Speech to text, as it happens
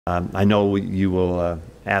I know you will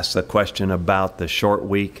ask the question about the short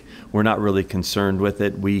week. We're not really concerned with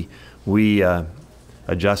it. We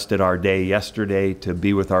adjusted our day yesterday to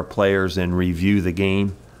be with our players and review the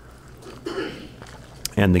game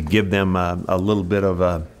and to give them a little bit of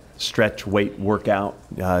a stretch weight workout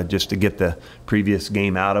just to get the previous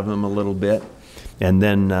game out of them a little bit. And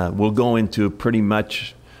then we'll go into pretty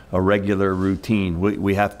much a regular routine.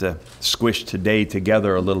 We have to squish today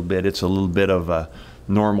together a little bit. It's a little bit of a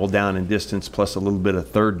normal down and distance plus a little bit of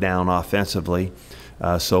third down offensively.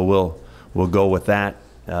 So we'll go with that.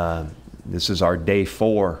 This is our day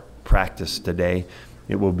 4 practice today.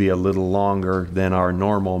 It will be a little longer than our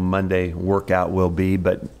normal Monday workout will be,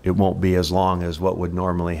 but it won't be as long as what would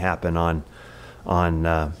normally happen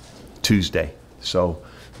on Tuesday.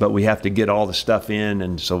 But we have to get all the stuff in,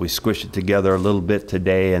 and so we squish it together a little bit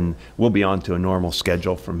today, and we'll be on to a normal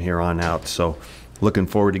schedule from here on out. So looking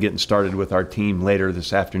forward to getting started with our team later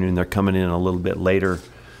this afternoon. They're coming in a little bit later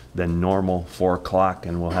than normal, 4 o'clock,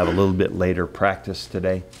 and we'll have a little bit later practice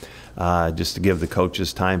today, just to give the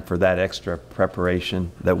coaches time for that extra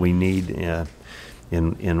preparation that we need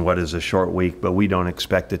in what is a short week. But we don't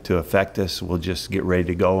expect it to affect us. We'll just get ready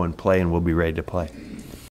to go and play, and we'll be ready to play.